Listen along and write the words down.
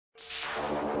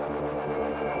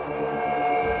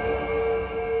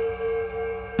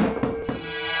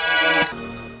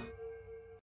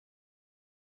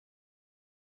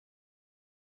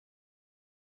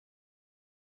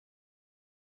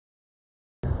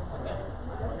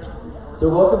So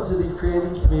welcome to the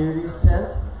Creating Communities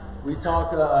tent. We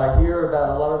talk here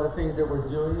about a lot of the things that we're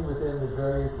doing within the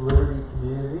various Liberty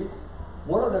communities.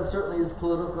 One of them certainly is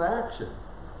political action.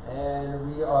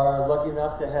 And we are lucky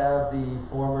enough to have the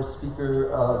former Speaker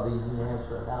of the New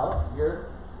Hampshire House here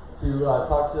to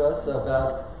talk to us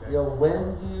about,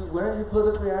 when are you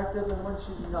politically active and when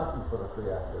should you not be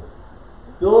politically active?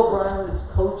 Bill O'Brien is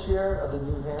co-chair of the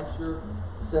New Hampshire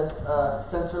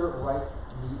Center-Right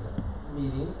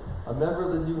meeting, a member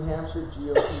of the New Hampshire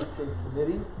GOP State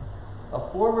Committee, a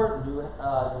former New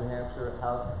Hampshire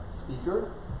House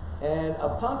Speaker, and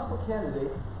a possible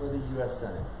candidate for the U.S.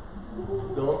 Senate.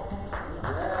 Bill?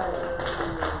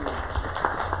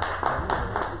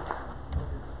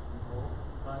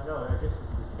 No, I guess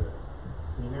this is good.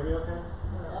 Can you hear me okay?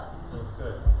 Yeah. That's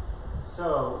good.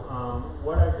 So,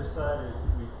 what I decided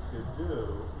we should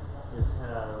do is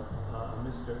have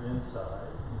Mr.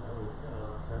 Inside, that would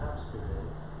perhaps be me,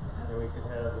 and we could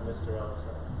have the Mr.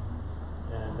 Outside.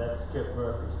 And that's Skip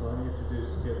Murphy. So let me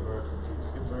introduce Skip Murphy.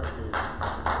 Skip Murphy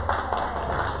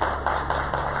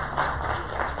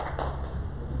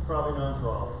is probably known to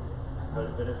all of you,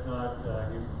 but if not,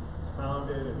 he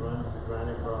founded and runs the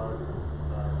Granite Rock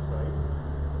site.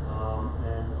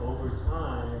 And over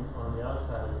time, on the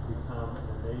outside, has become an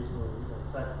amazingly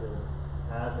effective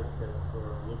advocate for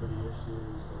liberty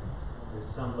issues, and is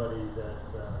somebody that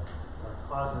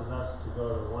causes us to go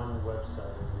to one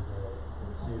website every day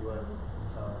and see what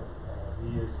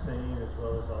he is saying, as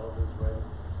well as all of his writings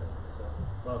are saying. So,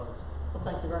 welcome. Well,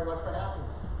 thank you very much for having me.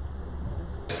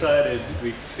 Decided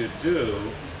we could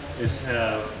do is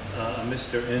have a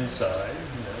Mr. Inside,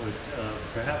 that would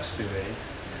perhaps be me,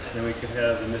 and we could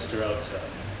have the Mr. Outside.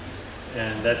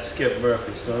 And that's Skip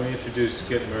Murphy. So let me introduce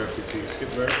Skip Murphy to you.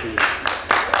 Skip Murphy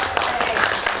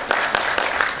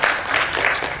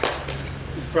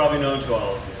is probably known to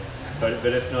all of you,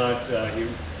 but if not, he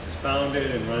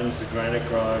founded and runs the Granite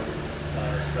Grog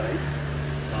site.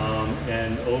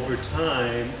 And over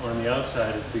time, on the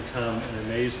outside, has become an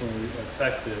amazingly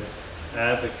effective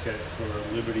advocate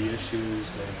for liberty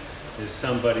issues, and is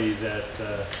somebody that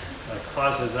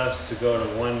causes us to go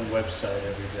to one website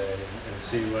every day and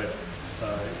see what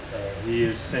he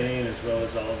is saying, as well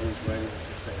as all of his writings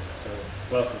are saying. So,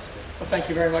 welcome, Skip. Well, thank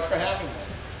you very much for having me.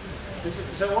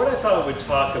 So what I thought we'd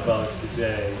talk about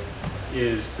today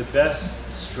is the best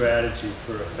strategy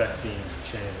for affecting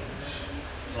change.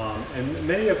 And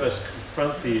many of us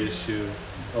confront the issue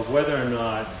of whether or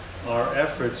not our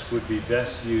efforts would be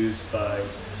best used by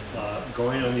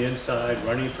going on the inside,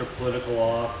 running for political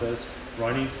office,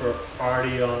 running for a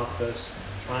party office,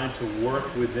 trying to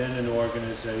work within an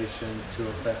organization to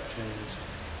affect change.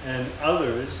 And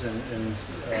others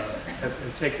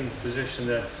have taken the position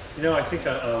that, I think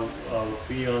I'll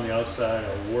be on the outside,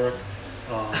 I'll work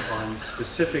on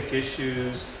specific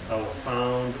issues, I will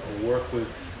found or work with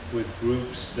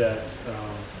groups that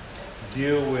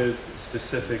deal with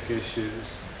specific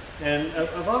issues. And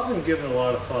I've often given a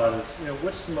lot of thought as,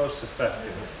 what's the most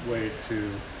effective way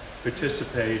to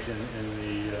participate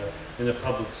in the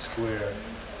public square?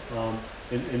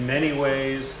 In many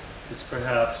ways, it's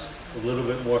perhaps a little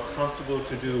bit more comfortable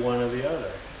to do one or the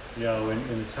other.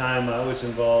 In the time I was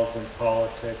involved in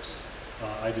politics,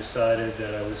 I decided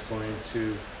that I was going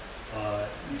to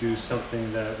do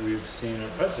something that we've seen our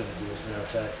president do, as a matter of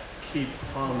fact, keep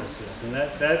promises. And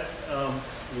that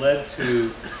led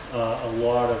to a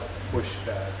lot of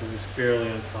pushback. It was fairly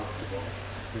uncomfortable,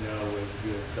 with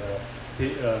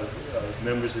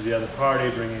members of the other party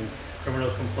bringing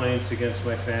criminal complaints against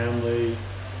my family,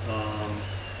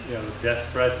 death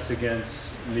threats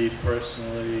against me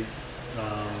personally,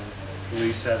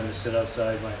 police having to sit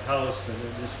outside my house, and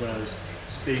just when I was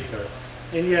speaker.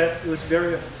 And yet, it was a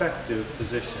very effective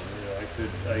position.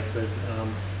 I could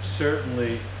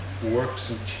certainly work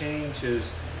some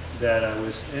changes that I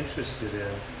was interested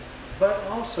in, but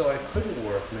also I couldn't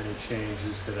work many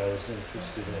changes that I was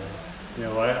interested in.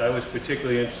 I was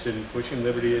particularly interested in pushing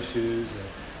liberty issues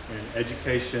and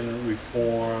education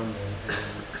reform, and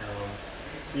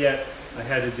yet I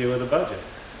had to deal with a budget.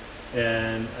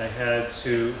 And I had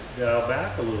to dial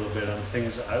back a little bit on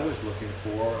things I was looking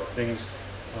for, or things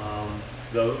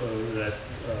that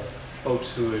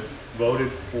folks who had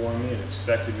voted for me and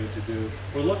expected me to do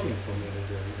were looking for me to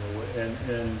do.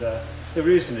 And the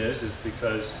reason is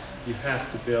because you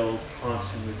have to build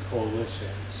constantly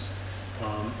coalitions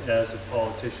as a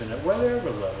politician at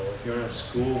whatever level. If you're on a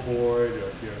school board, or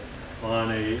if you're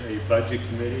on a budget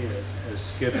committee, as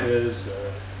Skip is,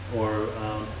 or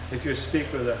if you're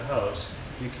Speaker of the House,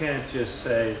 you can't just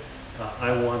say,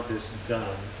 I want this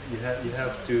done. You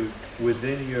have to,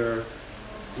 within your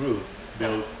group,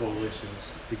 build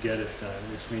coalitions to get it done,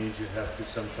 which means you have to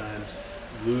sometimes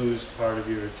lose part of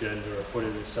your agenda or put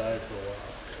it aside for a while.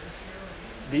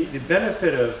 The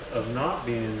benefit of not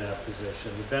being in that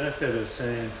position, the benefit of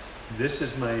saying, this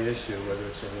is my issue, whether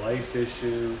it's a life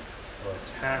issue or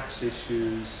tax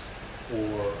issues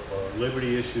or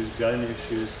liberty issues, gun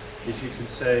issues, is you can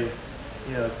say,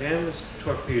 you know, damn the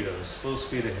torpedoes, full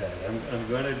speed ahead. I'm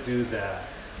going to do that.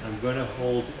 I'm going to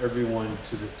hold everyone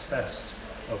to the test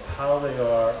of how they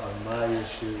are on my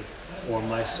issue or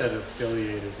my set of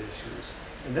affiliated issues.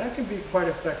 And that can be quite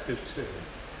effective too.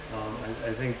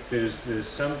 I think there's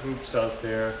some groups out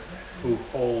there who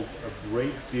hold a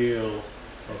great deal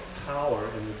of power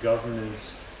in the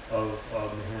governance of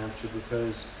New Hampshire,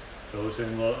 because those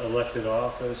in elected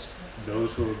office,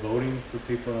 those who are voting for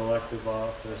people in elective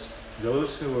office,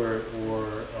 those who are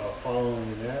following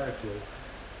the narrative,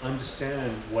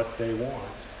 understand what they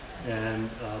want and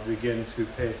begin to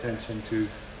pay attention to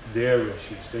their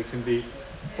issues. They can be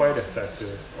quite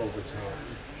effective over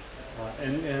time.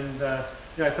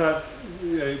 You know, I thought,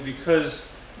 because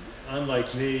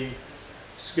unlike me,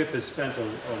 Skip has spent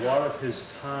a lot of his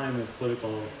time in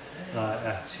political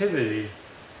activity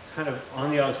kind of on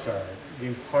the outside,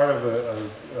 being part of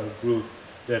a group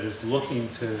that is looking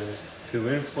to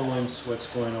influence what's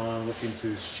going on, looking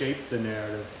to shape the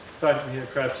narrative. I thought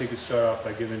perhaps he could start off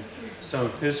by giving some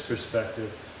of his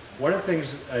perspective. One of the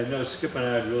things I know Skip and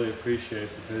I would really appreciate,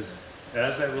 because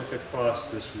as I look across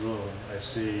this room, I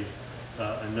see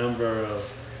a number of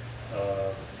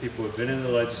people who have been in the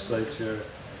legislature,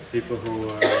 people who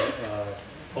are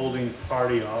holding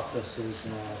party offices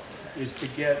now, is to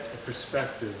get a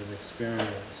perspective and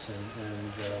experience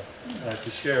and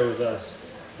to share with us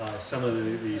some of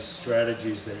the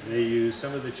strategies that they use,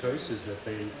 some of the choices that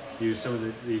they use, some of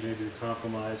maybe the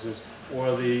compromises,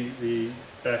 or the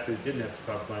fact that they didn't have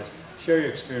to compromise. Share your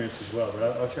experience as well, but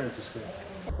I'll turn it to Scott.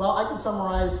 Well, I can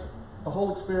summarize the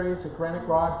whole experience at Granite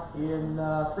Rock in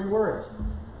 3 words.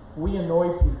 We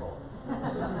annoy people.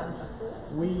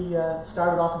 We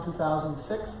started off in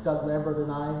 2006. Doug Lambert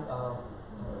and I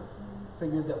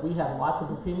figured that we had lots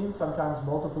of opinions, sometimes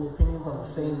multiple opinions on the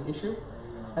same issue,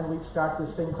 and we'd start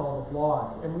this thing called a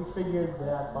blog. And we figured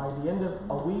that by the end of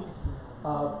a week,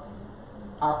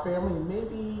 our family,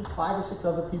 maybe 5 or 6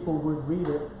 other people would read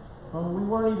it. We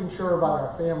weren't even sure about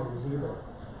our families either.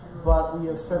 But we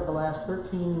have spent the last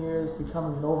 13 years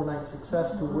becoming an overnight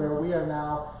success to where we are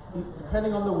now,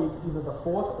 depending on the week, either the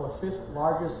 4th or 5th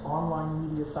largest online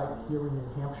media site here in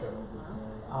New Hampshire.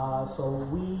 So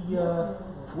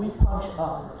we punch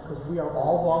up because we are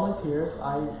all volunteers.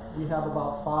 We have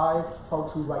about 5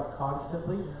 folks who write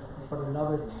constantly, but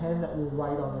another 10 that will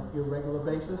write on an irregular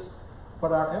basis.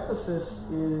 But our emphasis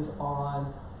is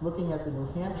on looking at the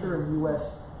New Hampshire and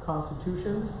U.S.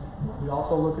 constitutions. We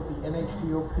also look at the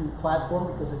NHDOP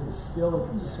platform because it is still a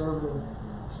conservative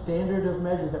standard of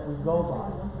measure that we go by.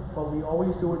 But we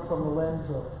always do it from the lens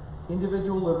of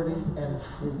individual liberty and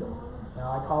freedom.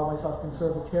 Now, I call myself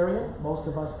conservatarian. Most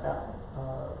of us at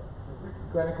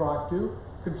Granite Rock do.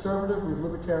 Conservative with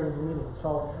libertarian leaning.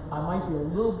 So I might be a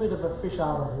little bit of a fish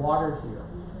out of water here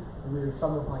with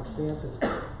some of my stances.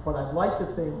 But I'd like to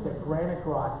think that Granite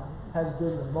Rock has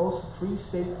been the most Free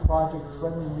State Project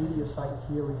friendly media site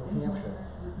here in New Hampshire.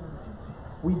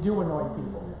 We do annoy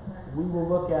people. We will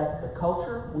look at the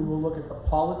culture, we will look at the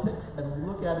politics, and we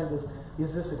look at it as,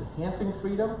 is this enhancing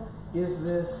freedom? Is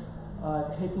this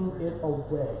taking it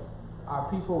away? Are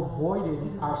people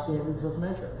voiding our standards of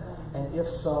measure? And if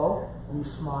so, we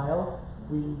smile,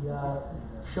 we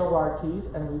show our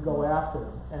teeth, and we go after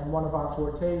them. And one of our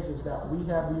fortes is that we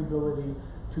have the ability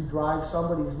to drive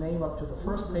somebody's name up to the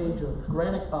first page of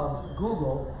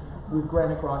Google with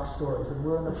Granite Rock stories. And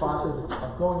we're in the process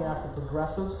of going after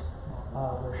progressives.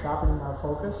 We're sharpening our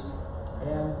focus.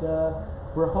 And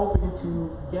we're hoping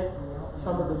to get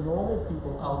some of the normal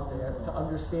people out there to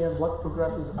understand what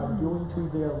progressives are doing to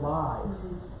their lives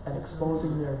and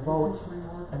exposing their votes.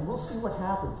 And we'll see what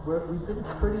happens. We've been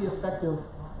pretty effective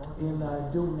in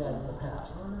doing that in the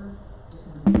past.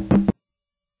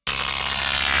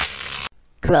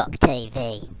 Croc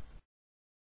TV.